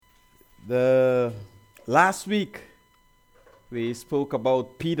The last week we spoke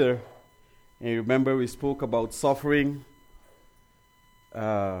about Peter, and you remember we spoke about suffering.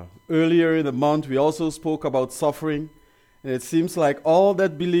 Earlier in the month we also spoke about suffering, and it seems like all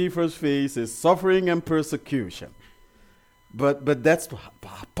that believers face is suffering and persecution. But that's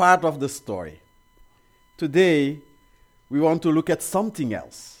part of the story. Today we want to look at something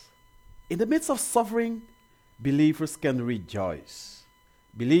else. In the midst of suffering, believers can rejoice.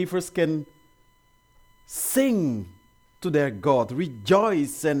 Believers can sing to their God,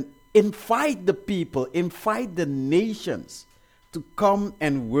 rejoice, and invite the people, invite the nations to come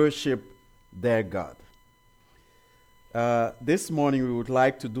and worship their God. This morning we would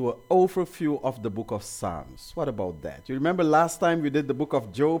like to do an overview of the book of Psalms. What about that? You remember last time we did the book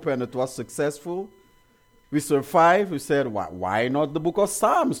of Job and it was successful? We survived. We said, why not the book of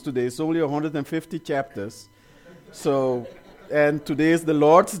Psalms today? It's only 150 chapters. So, and today is the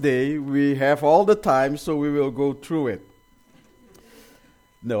Lord's Day. We have all the time, so we will go through it.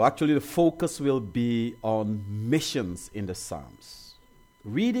 No, actually the focus will be on missions in the Psalms.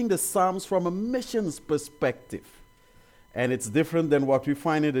 Reading the Psalms from a missions perspective. And it's different than what we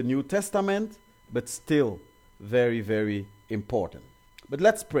find in the New Testament, but still very, very important. But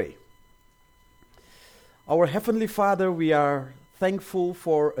let's pray. Our Heavenly Father, we are thankful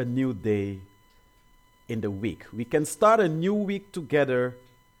for a new day in the week. We can start a new week together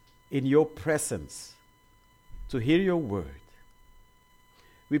in your presence to hear your word.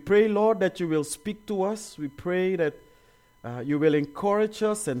 We pray, Lord, that you will speak to us. We pray that you will encourage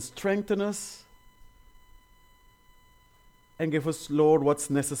us and strengthen us and give us, Lord, what's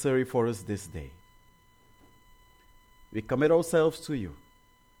necessary for us this day. We commit ourselves to you.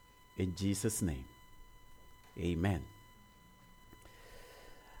 In Jesus' name, amen.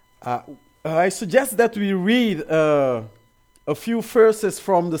 I suggest that we read a few verses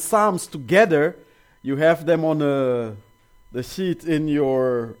from the Psalms together. You have them on the sheet in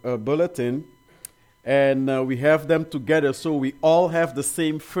your bulletin. And we have them together so we all have the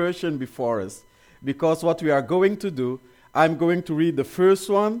same version before us. Because what we are going to do, I'm going to read the first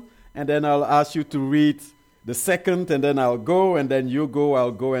one, and then I'll ask you to read the second, and then I'll go, and then you go,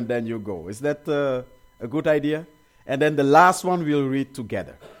 I'll go, and then you go. Is that a good idea? And then the last one we'll read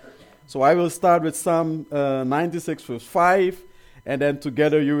together. So I will start with Psalm 96 verse 5, and then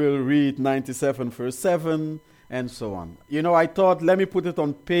together you will read 97 verse 7, and so on. You know, I thought, let me put it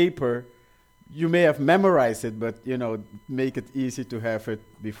on paper. You may have memorized it, but, make it easy to have it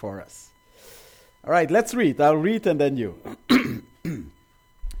before us. All right, let's read. I'll read and then you.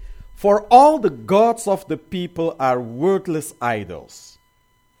 For all the gods of the people are worthless idols.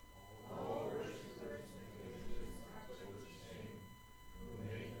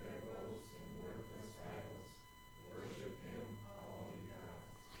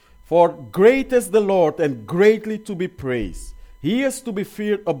 For great is the Lord and greatly to be praised. He is to be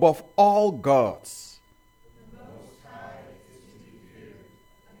feared above all gods.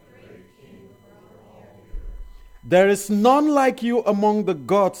 There is none like you among the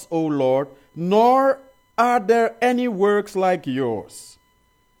gods, O Lord, nor are there any works like yours.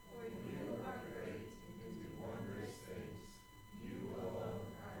 For you are great and do wondrous things. You alone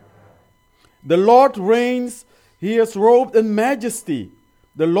are God. The Lord reigns. He is robed in majesty.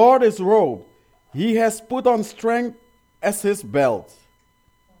 The Lord is robed. He has put on strength as his belt.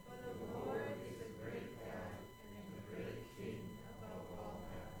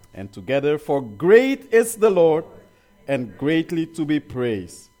 And together, for great is the Lord, and greatly to be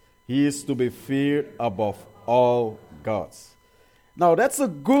praised. He is to be feared above all gods. Now, that's a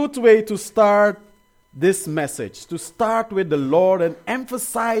good way to start this message, to start with the Lord and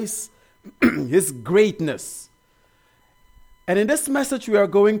emphasize his greatness. And in this message, we are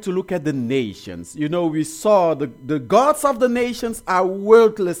going to look at the nations. You know, we saw the gods of the nations are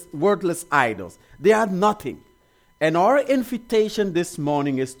worthless idols. They are nothing. And our invitation this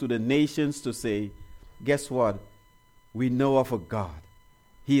morning is to the nations to say, guess what? We know of a God.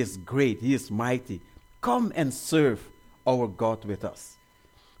 He is great. He is mighty. Come and serve our God with us.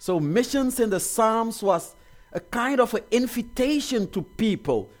 So missions in the Psalms was a kind of an invitation to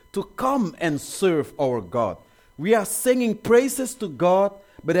people to come and serve our God. We are singing praises to God,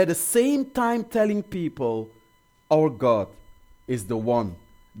 but at the same time telling people our God is the one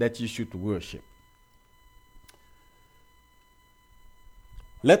that you should worship.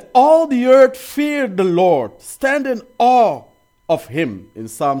 Let all the earth fear the Lord, stand in awe of him, in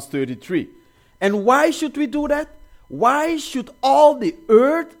Psalms 33. And why should we do that? Why should all the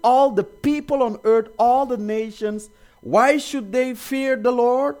earth, all the people on earth, all the nations, why should they fear the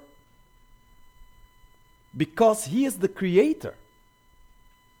Lord? Because he is the creator.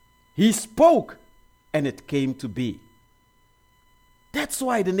 He spoke, and it came to be. That's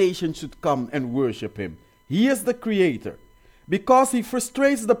why the nation should come and worship him. He is the creator, because he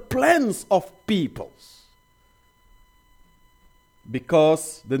frustrates the plans of peoples.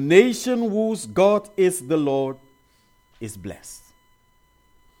 Because the nation whose God is the Lord is blessed.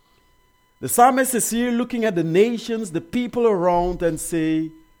 The psalmist is here looking at the nations, the people around, and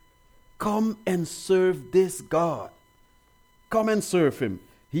say, come and serve this God. Come and serve him.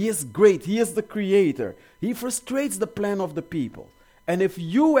 He is great. He is the creator. He frustrates the plan of the people. And if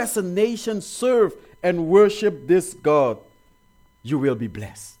you as a nation serve and worship this God, you will be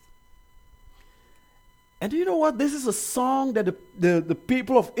blessed. And do you know what? This is a song that the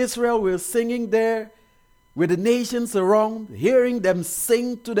people of Israel were singing there with the nations around, hearing them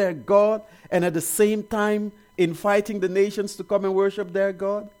sing to their God, and at the same time inviting the nations to come and worship their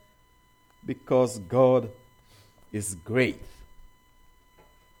God. Because God is great.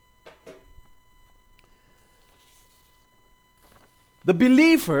 The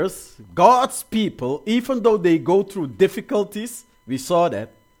believers, God's people, even though they go through difficulties, we saw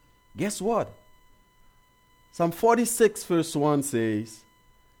that, guess what? Psalm 46 verse 1 says,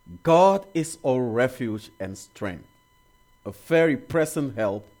 God is our refuge and strength, a very present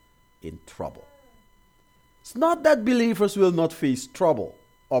help in trouble. It's not that believers will not face trouble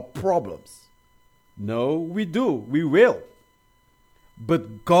or problems. No, we do. We will.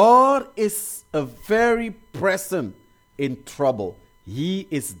 But God is a very present in trouble. He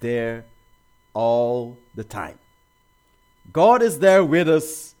is there all the time. God is there with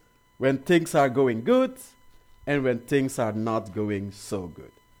us when things are going good and when things are not going so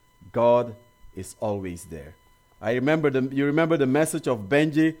good. God is always there. You remember the message of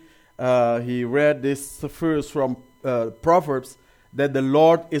Benji? He read this verse from Proverbs, that the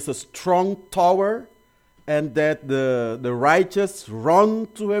Lord is a strong tower and that the righteous run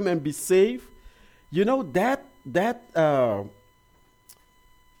to him and be safe. You know, that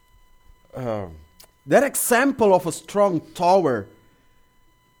example of a strong tower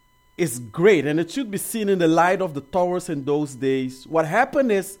is great, and it should be seen in the light of the towers in those days. What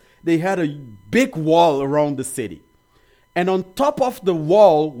happened is they had a big wall around the city, and on top of the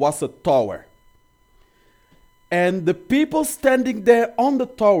wall was a tower. And the people standing there on the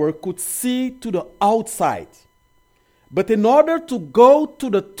tower could see to the outside. But in order to go to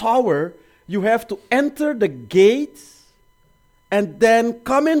the tower, you have to enter the gate and then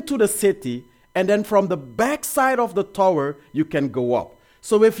come into the city, and then from the back side of the tower, you can go up.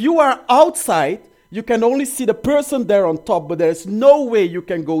 So if you are outside, you can only see the person there on top, but there's no way you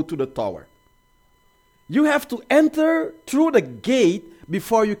can go to the tower. You have to enter through the gate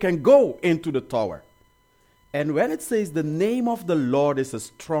before you can go into the tower. And when it says the name of the Lord is a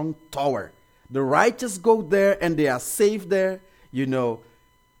strong tower, the righteous go there and they are safe there, you know,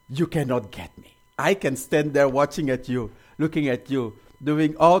 you cannot get me. I can stand there watching at you, looking at you,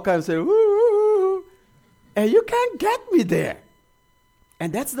 doing all kinds of, woo, and you can't get me there.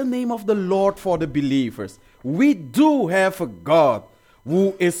 And that's the name of the Lord for the believers. We do have a God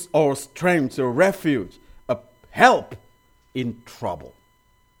who is our strength, a refuge, a help in trouble.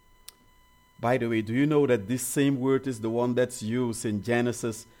 By the way, do you know that this same word is the one that's used in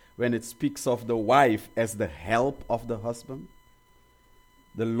Genesis when it speaks of the wife as the help of the husband?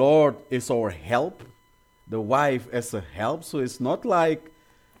 The Lord is our help, the wife as a help. So it's not like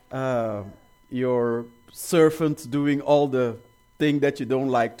your servant doing all the thing that you don't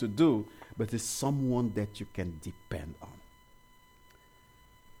like to do, but it's someone that you can depend on.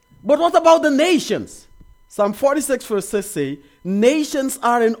 But what about the nations? Psalm 46 verses say, nations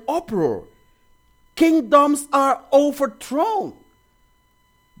are in uproar. Kingdoms are overthrown.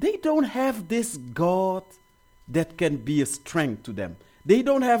 They don't have this God that can be a strength to them. They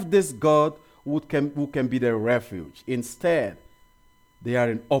don't have this God who can be their refuge. Instead, they are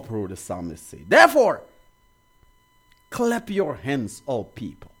in uproar, the psalmist says. Therefore, clap your hands, all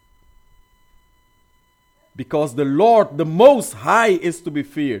people. Because the Lord, the Most High, is to be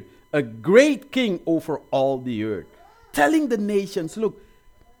feared, a great king over all the earth. Telling the nations, look,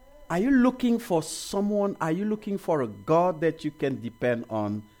 are you looking for someone? Are you looking for a God that you can depend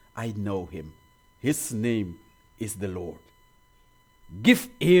on? I know him. His name is the Lord. Give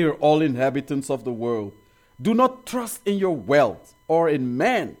ear, all inhabitants of the world. Do not trust in your wealth or in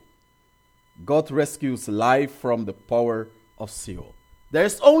man. God rescues life from the power of Sheol.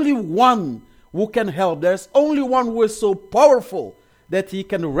 There's only one who can help. There's only one who is so powerful that he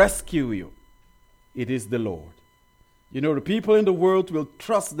can rescue you. It is the Lord. You know, the people in the world will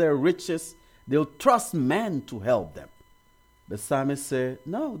trust their riches. They'll trust man to help them. The psalmist said,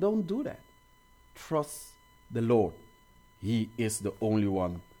 no, don't do that. Trust the Lord. He is the only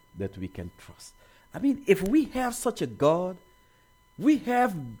one that we can trust. I mean, if we have such a God, we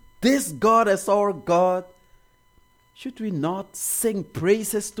have this God as our God, should we not sing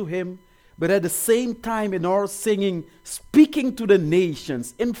praises to him, but at the same time in our singing, speaking to the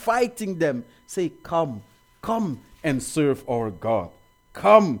nations, inviting them, say, come and serve our God.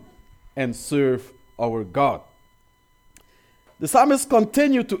 Come and serve our God. The psalmist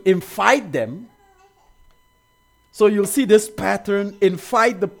continued to invite them. So you'll see this pattern,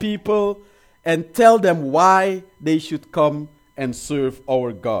 invite the people and tell them why they should come and serve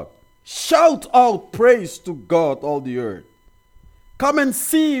our God. Shout out praise to God, all the earth. Come and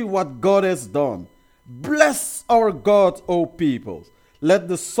see what God has done. Bless our God, O peoples. Let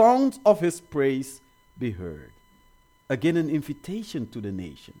the sound of his praise be heard. Again, an invitation to the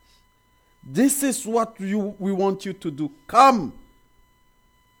nations. This is what we want you to do. Come.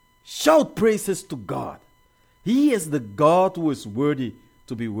 Shout praises to God. He is the God who is worthy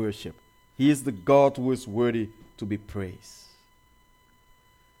to be worshipped. He is the God who is worthy to be praised.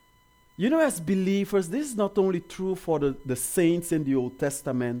 You know, as believers, this is not only true for the saints in the Old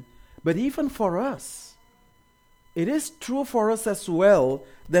Testament, but even for us. It is true for us as well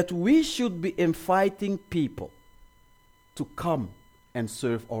that we should be inviting people to come and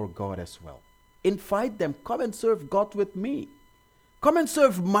serve our God as well. Invite them, come and serve God with me. Come and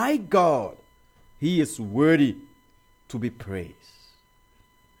serve my God. He is worthy to be praised.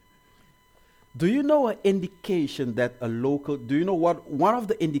 Do you know an indication that do you know what one of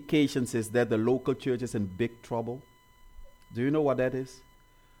the indications is that the local church is in big trouble? Do you know what that is?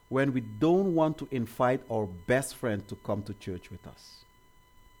 When we don't want to invite our best friend to come to church with us.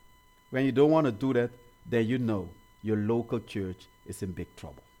 When you don't want to do that, then you know your local church is in big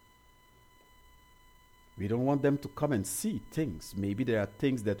trouble. We don't want them to come and see things. Maybe there are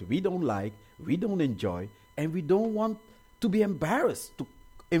things that we don't like, we don't enjoy, and we don't want to be embarrassed to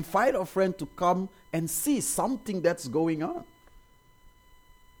invite our friend to come and see something that's going on.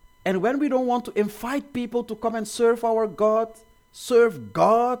 And when we don't want to invite people to come and serve our God, serve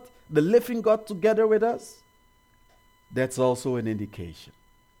God, the living God, together with us, that's also an indication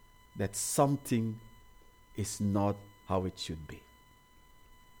that something is not how it should be.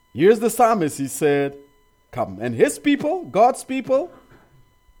 Here's the psalmist. He said, come. And his people, God's people,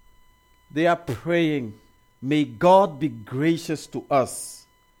 they are praying, may God be gracious to us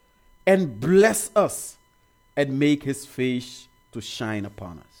and bless us and make his face to shine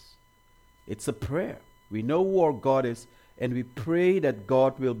upon us. It's a prayer. We know who our God is, and we pray that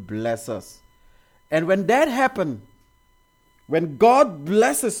God will bless us. And when that happens, when God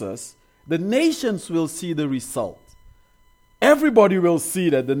blesses us, the nations will see the result. Everybody will see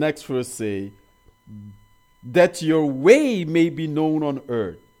that. The next verse say, that your way may be known on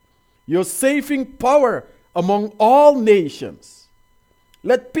earth, your saving power among all nations.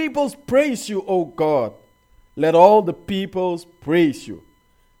 Let peoples praise you, O God. Let all the peoples praise you.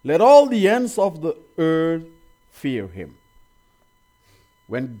 Let all the ends of the earth fear him.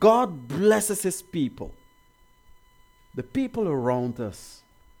 When God blesses his people, the people around us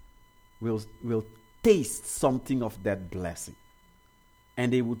will taste something of that blessing.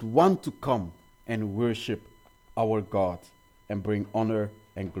 And they would want to come and worship our God and bring honor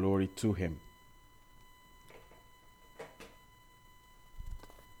and glory to him.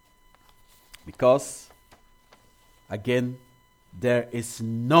 Because, again, there is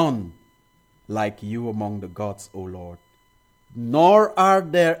none like you among the gods, O Lord, nor are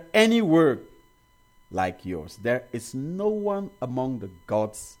there any work like yours. There is no one among the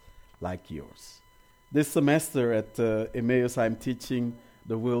gods like yours. This semester at Emmaus, I'm teaching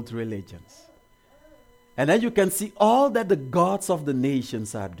the world religions. And then you can see all that the gods of the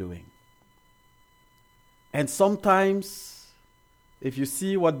nations are doing. And sometimes, if you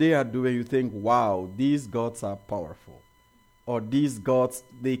see what they are doing, you think, wow, these gods are powerful. Or these gods,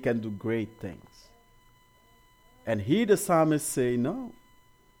 they can do great things. And he, the psalmist, say, no.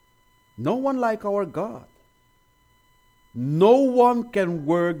 No one like our God. No one can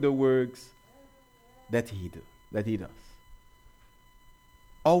work the works that he does.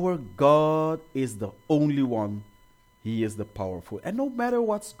 Our God is the only one. He is the powerful. And no matter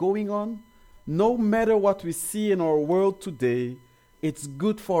what's going on, no matter what we see in our world today, it's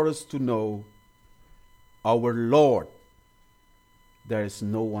good for us to know our Lord, there is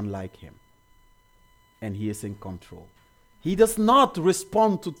no one like him. And he is in control. He does not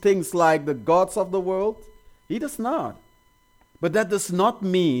respond to things like the gods of the world. He does not. But that does not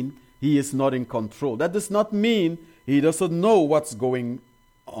mean he is not in control. That does not mean he doesn't know what's going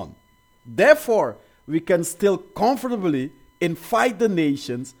on. Therefore, we can still comfortably invite the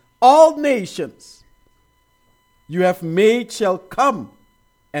nations, all nations you have made shall come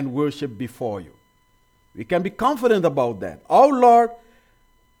and worship before you. We can be confident about that. Our Lord,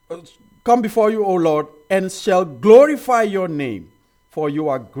 come before you, O Lord, and shall glorify your name, for you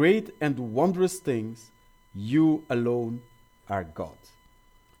are great and wondrous things. You alone are God.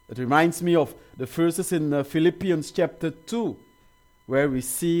 It reminds me of the verses in Philippians chapter 2, where we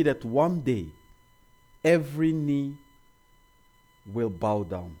see that one day every knee will bow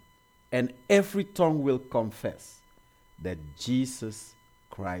down and every tongue will confess that Jesus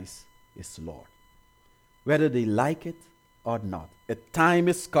Christ is Lord. Whether they like it or not, a time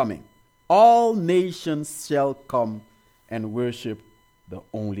is coming. All nations shall come and worship the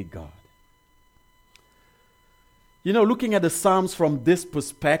only God. You know, looking at the Psalms from this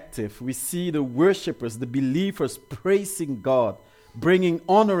perspective, we see the worshipers, the believers praising God, bringing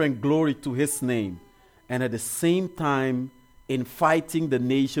honor and glory to His name, and at the same time inviting the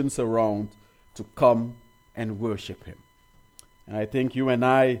nations around to come and worship Him. And I think you and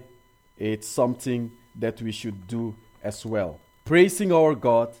I, it's something that we should do as well. Praising our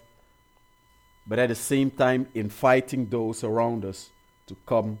God, but at the same time inviting those around us to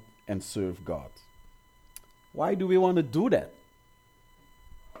come and serve God. Why do we want to do that?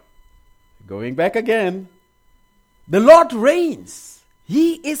 Going back again, the Lord reigns.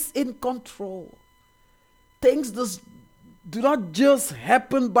 He is in control. Things do not just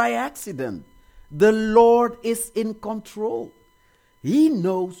happen by accident. The Lord is in control. He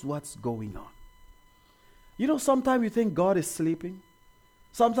knows what's going on. You know, sometimes you think God is sleeping.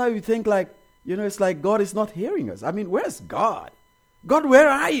 Sometimes you think it's like God is not hearing us. I mean, where's God? God, where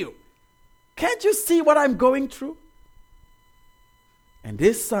are you? Can't you see what I'm going through? And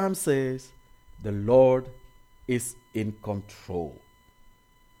this psalm says, the Lord is in control.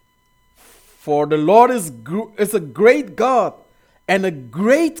 For the Lord is a great God and a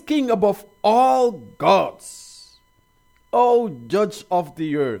great King above all gods. O Judge of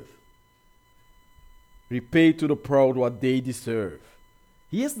the earth, repay to the proud what they deserve.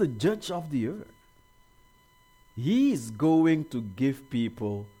 He is the Judge of the earth. He is going to give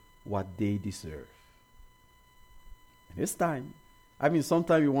people what they deserve. And it's time. I mean,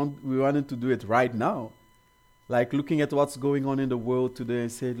 sometimes we wanted to do it right now. Like looking at what's going on in the world today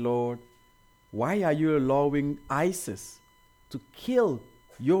and say, Lord, why are you allowing ISIS to kill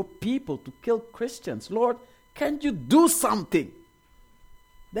your people, to kill Christians? Lord, can't you do something?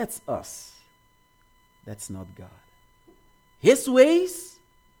 That's us. That's not God. His ways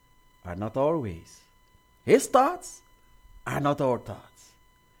are not our ways. His thoughts are not our thoughts.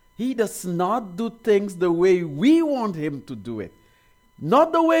 He does not do things the way we want Him to do it.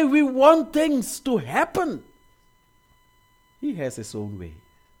 Not the way we want things to happen. He has His own way.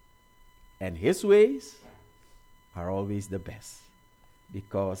 And His ways are always the best.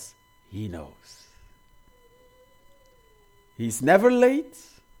 Because He knows. He's never late.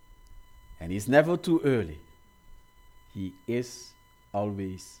 And He's never too early. He is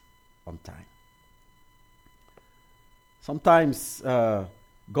always on time. Sometimes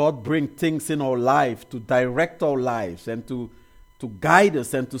God brings things in our life to direct our lives and to guide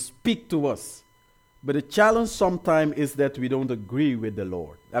us and to speak to us. But the challenge sometimes is that we don't agree with the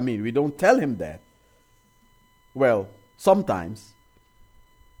Lord. I mean, we don't tell Him that. Well, sometimes.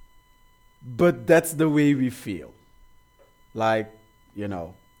 But that's the way we feel. Like,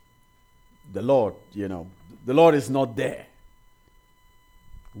 the Lord is not there.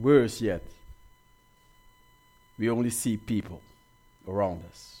 Worse yet, we only see people around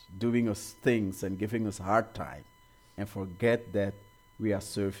us doing us things and giving us a hard time and forget that we are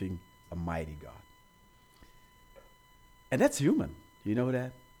serving a mighty God. And that's human. You know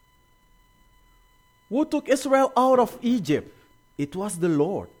that? Who took Israel out of Egypt? It was the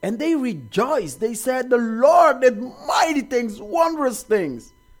Lord. And they rejoiced. They said, the Lord did mighty things, wondrous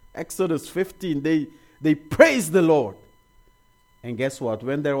things. Exodus 15, they praised the Lord. And guess what?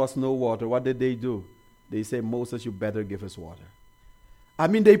 When there was no water, what did they do? They said, Moses, you better give us water. I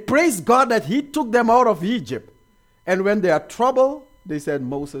mean, they praised God that He took them out of Egypt. And when they are trouble, they said,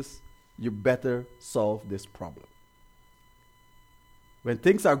 Moses, you better solve this problem. When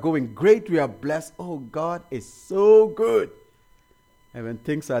things are going great, we are blessed. Oh, God is so good. And when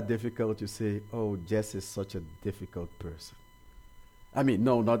things are difficult, you say, oh, Jess is such a difficult person. I mean,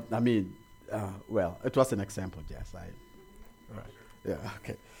 no, not, I mean, well, it was an example, Jess. Right. Yeah,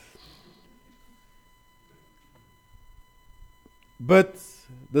 okay. But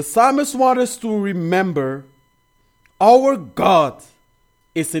the psalmist wants us to remember our God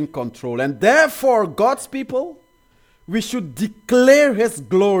is in control. And therefore, God's people, we should declare His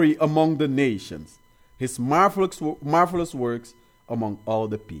glory among the nations, His marvelous works among all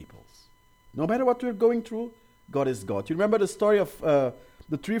the peoples. No matter what we're going through, God is God. You remember the story of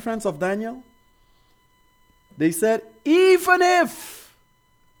the three friends of Daniel? They said, even if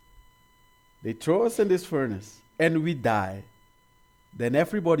they throw us in this furnace and we die, then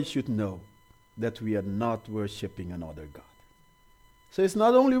everybody should know that we are not worshiping another God. So it's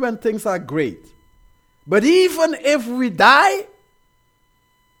not only when things are great, but even if we die,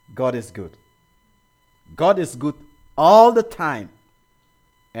 God is good. God is good all the time.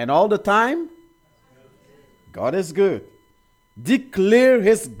 And all the time, God is good. Declare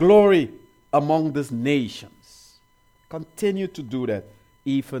His glory among the nations. Continue to do that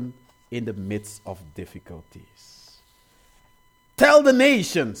even in the midst of difficulties. Tell the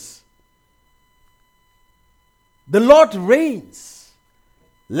nations, the Lord reigns.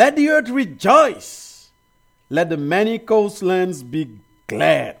 Let the earth rejoice. Let the many coastlands be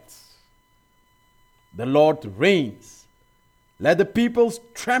glad. The Lord reigns. Let the peoples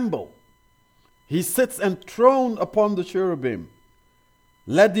tremble. He sits enthroned upon the cherubim.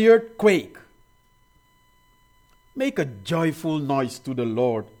 Let the earth quake. Make a joyful noise to the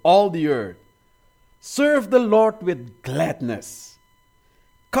Lord, all the earth. Serve the Lord with gladness.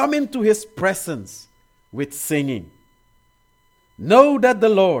 Come into His presence with singing. Know that the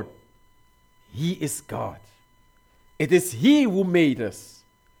Lord, He is God. It is He who made us,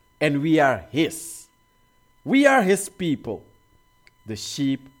 and we are His. We are His people, the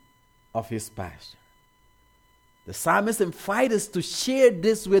sheep of His pasture. The psalmist invites us to share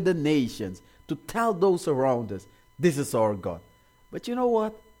this with the nations, to tell those around us, this is our God. But you know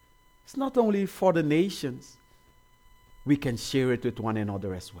what? It's not only for the nations. We can share it with one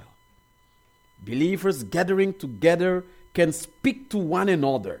another as well. Believers gathering together can speak to one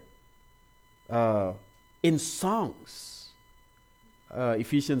another in songs.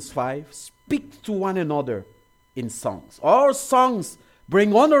 Ephesians 5, speak to one another in songs. Our songs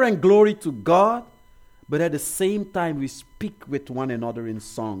bring honor and glory to God, but at the same time we speak with one another in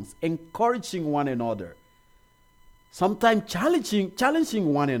songs, encouraging one another, sometimes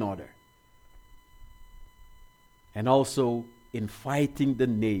challenging one another, and also inviting the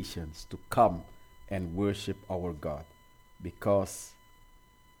nations to come and worship our God, because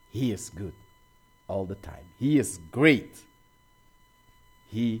He is good all the time. He is great.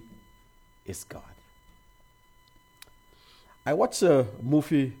 He is God. I watched a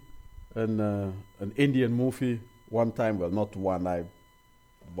movie, an Indian movie one time. Well, not one. I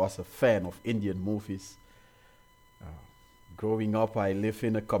was a fan of Indian movies. Growing up, I lived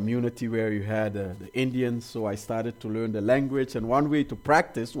in a community where you had the Indians, so I started to learn the language, and one way to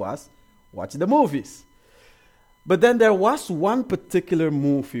practice was watch the movies. But then there was one particular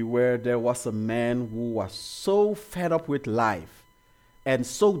movie where there was a man who was so fed up with life and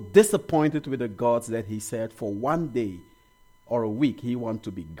so disappointed with the gods that he said for one day or a week he wanted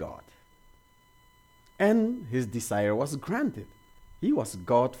to be God. And his desire was granted. He was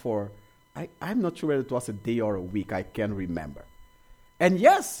God for, I'm not sure whether it was a day or a week, I can't remember. And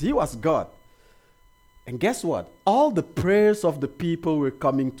yes, he was God. And guess what? All the prayers of the people were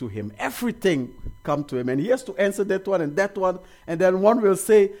coming to him. Everything come to him. And he has to answer that one and that one. And then one will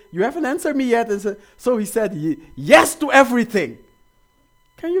say, you haven't answered me yet. And so he said yes to everything.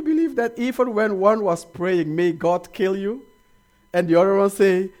 Can you believe that even when one was praying, may God kill you? And the other one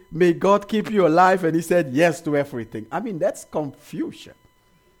say, may God keep you alive. And he said yes to everything. I mean, that's confusion.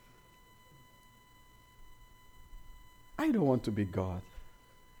 I don't want to be God.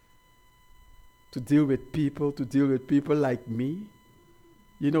 To deal with people like me.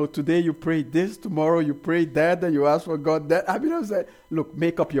 You know, today you pray this, tomorrow you pray that, and you ask for God that. I mean, I was like, look,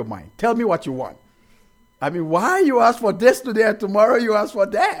 make up your mind. Tell me what you want. I mean, why you ask for this today and tomorrow you ask for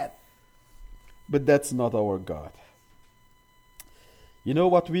that? But that's not our God. You know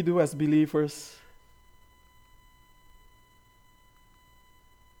what we do as believers?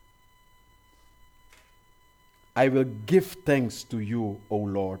 I will give thanks to you, O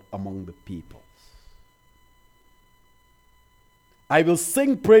Lord, among the peoples. I will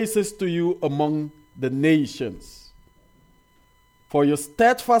sing praises to you among the nations. For your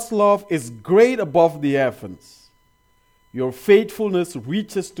steadfast love is great above the heavens. Your faithfulness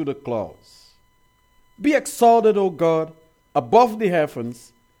reaches to the clouds. Be exalted, O God, above the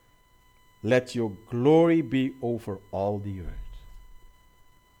heavens. Let your glory be over all the earth.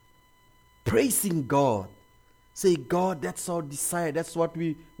 Praising God. Say, God, that's our desire. That's what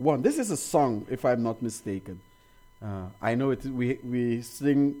we want. This is a song, if I'm not mistaken. I know we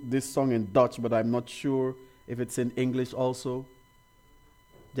sing this song in Dutch, but I'm not sure if it's in English also.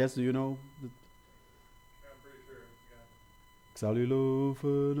 Jess, do you know? I'm pretty sure, yeah. Ik zal u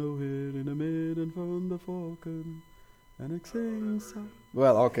loven, o Heer, in de midden van de volken. En ik zing.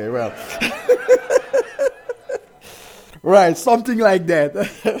 Well, okay, well. Right, something like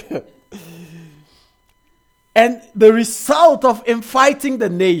that. And the result of inviting the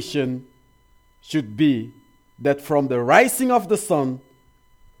nation should be that from the rising of the sun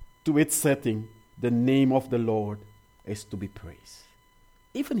to its setting, the name of the Lord is to be praised.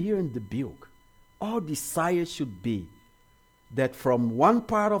 Even here in Dubuque, our desire should be that from one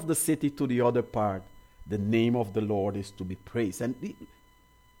part of the city to the other part, the name of the Lord is to be praised. And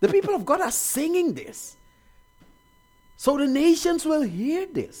the people of God are singing this. So the nations will hear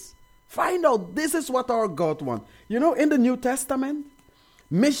this. Find out this is what our God wants. You know, in the New Testament,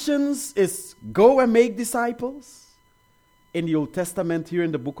 missions is go and make disciples. In the Old Testament, here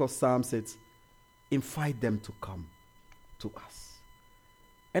in the book of Psalms, it's invite them to come to us.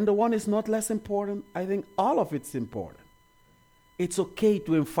 And the one is not less important. I think all of it's important. It's okay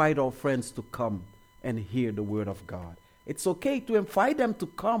to invite our friends to come and hear the word of God. It's okay to invite them to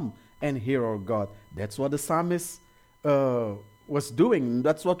come and hear our God. That's what the psalmist was doing.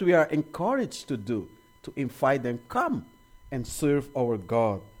 That's what we are encouraged to do, to invite them, come and serve our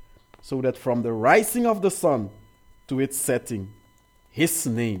God, so that from the rising of the sun to its setting, his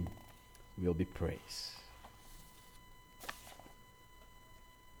name will be praised.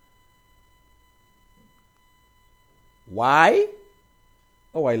 Why?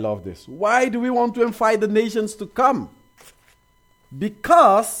 Oh, I love this. Why do we want to invite the nations to come?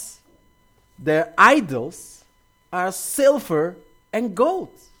 Because their idols are silver and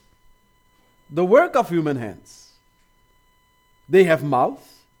gold, the work of human hands. They have mouths,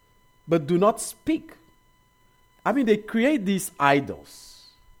 but do not speak. I mean, they create these idols,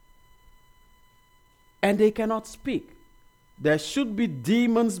 and they cannot speak. There should be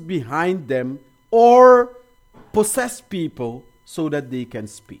demons behind them or possessed people so that they can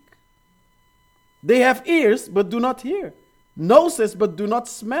speak. They have ears, but do not hear. Noses, but do not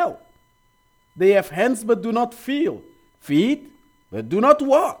smell. They have hands, but do not feel. Feet, but do not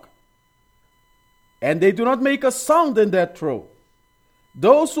walk. And they do not make a sound in their throat.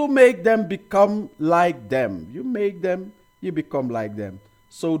 Those who make them become like them. You make them, you become like them.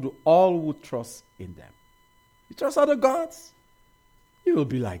 So do all who trust in them. You trust other gods, you will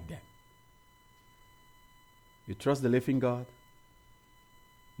be like them. You trust the living God,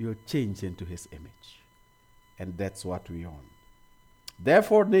 you will change into his image. And that's what we want.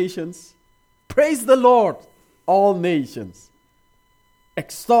 Therefore, nations, praise the Lord, all nations.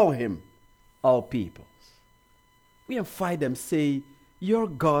 Extol him, all peoples. We invite them, say, your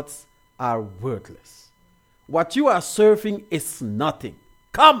gods are worthless. What you are serving is nothing.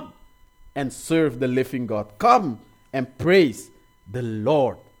 Come and serve the living God. Come and praise the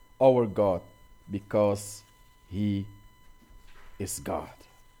Lord our God, because he is God.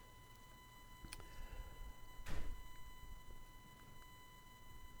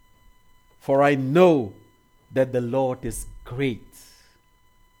 For I know that the Lord is great,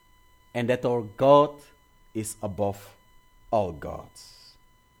 and that our God is above all gods.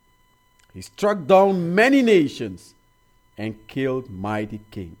 He struck down many nations and killed mighty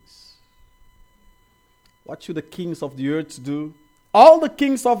kings. What should the kings of the earth do? All the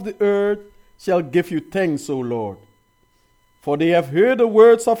kings of the earth shall give you thanks, O Lord, for they have heard the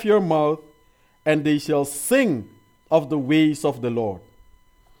words of your mouth, and they shall sing of the ways of the Lord.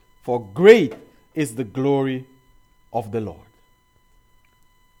 For great is the glory of the Lord.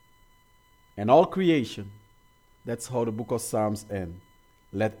 And all creation, that's how the book of Psalms ends.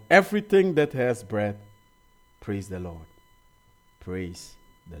 Let everything that has breath praise the Lord. Praise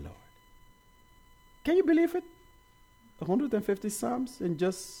the Lord. Can you believe it? 150 Psalms in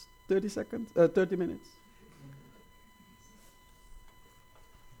just 30 minutes.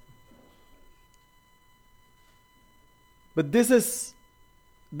 But this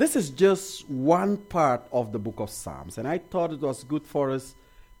is just one part of the book of Psalms, and I thought it was good for us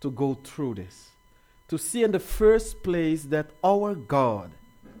to go through this, to see in the first place that our God,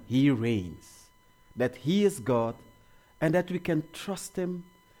 he reigns, that he is God, and that we can trust him,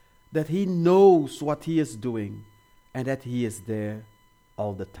 that he knows what he is doing, and that he is there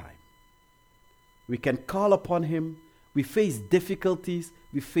all the time. We can call upon him. We face difficulties,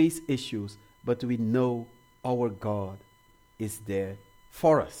 we face issues, but we know our God is there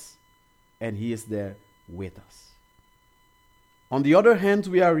for us, and he is there with us. On the other hand,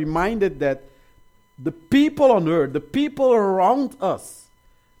 we are reminded that the people on earth, the people around us,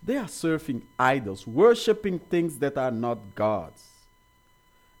 they are serving idols, worshiping things that are not gods.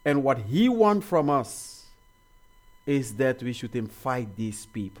 And what he wants from us is that we should invite these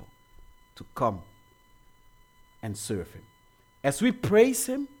people to come and serve him. As we praise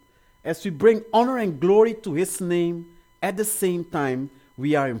him, as we bring honor and glory to his name, at the same time,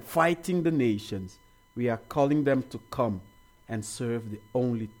 we are inviting the nations. we are calling them to come and serve the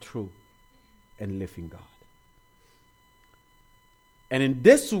only true and living God. And in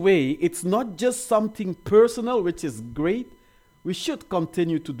this way, it's not just something personal, which is great. We should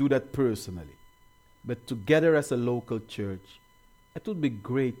continue to do that personally. But together as a local church, it would be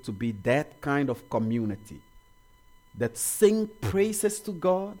great to be that kind of community that sing praises to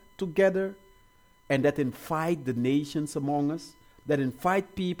God together and that invite the nations among us, that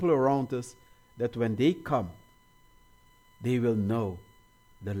invite people around us, that when they come, they will know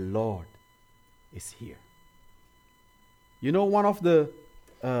the Lord is here. You know, one of the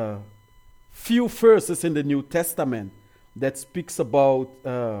few verses in the New Testament that speaks about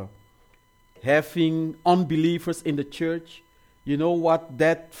having unbelievers in the church, you know what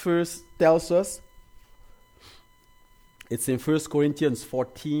that verse tells us? It's in 1 Corinthians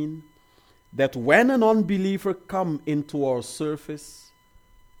 14, that when an unbeliever come into our service,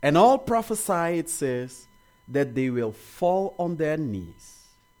 and all prophesy, it says, that they will fall on their knees.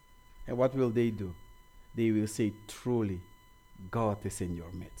 And what will they do? They will say, truly, God is in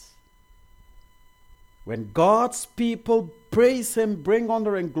your midst. When God's people praise Him, bring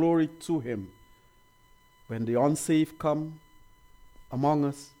honor and glory to Him, when the unsaved come among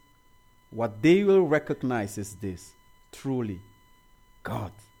us, what they will recognize is this: truly,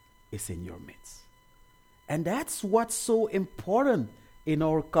 God is in your midst. And that's what's so important in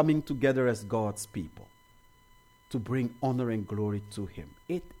our coming together as God's people, to bring honor and glory to Him.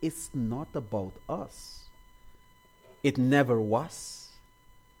 It is not about us. It never was.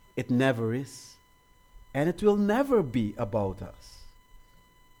 It never is. And it will never be about us.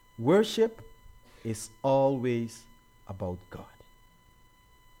 Worship is always about God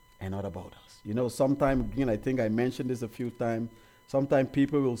and not about us. You know, sometimes, again, I think I mentioned this a few times, sometimes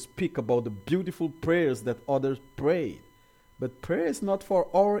people will speak about the beautiful prayers that others prayed. But prayer is not for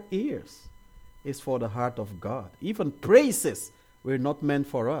our ears. It's for the heart of God. Even praises were not meant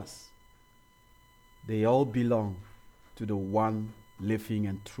for us. They all belong to the one living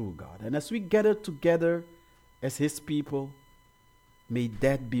and true God. And as we gather together as His people, may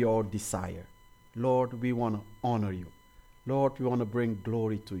that be our desire. Lord, we want to honor You. Lord, we want to bring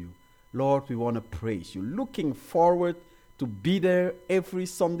glory to You. Lord, we want to praise You. Looking forward to be there every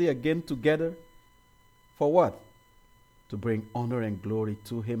Sunday again together. For what? To bring honor and glory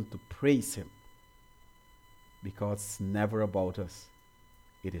to Him, to praise Him. Because it's never about us.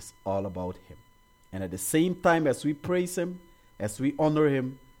 It is all about Him. And at the same time, as we praise Him, as we honor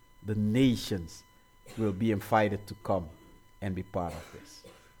Him, the nations will be invited to come and be part of this.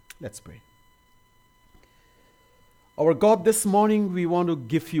 Let's pray. Our God, this morning we want to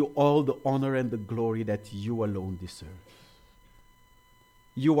give You all the honor and the glory that You alone deserve.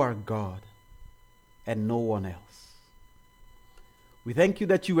 You are God and no one else. We thank You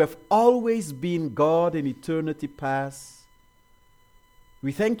that You have always been God in eternity past.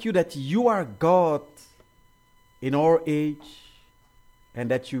 We thank You that You are God in our age and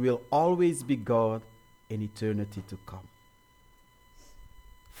that You will always be God in eternity to come.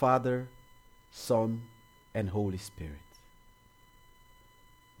 Father, Son, and Holy Spirit.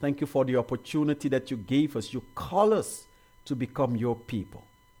 Thank You for the opportunity that You gave us. You call us to become Your people.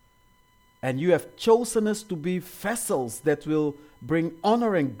 And You have chosen us to be vessels that will bring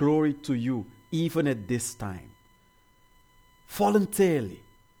honor and glory to You even at this time. Voluntarily,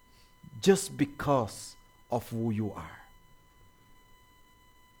 just because of who You are.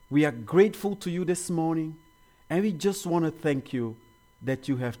 We are grateful to You this morning, and we just want to thank You that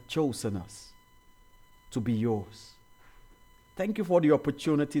You have chosen us to be Yours. Thank You for the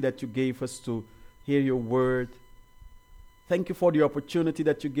opportunity that You gave us to hear Your word. Thank You for the opportunity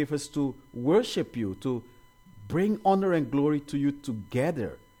that You gave us to worship You, to bring honor and glory to You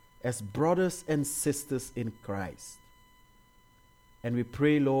together as brothers and sisters in Christ. And we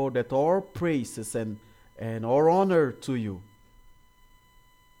pray, Lord, that our praises and our honor to You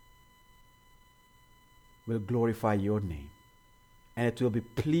will glorify Your name. And it will be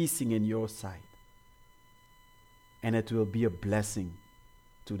pleasing in Your sight. And it will be a blessing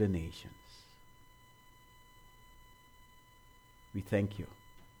to the nations. We thank You.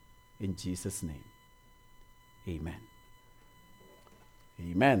 In Jesus' name, amen.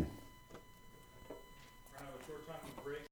 Amen.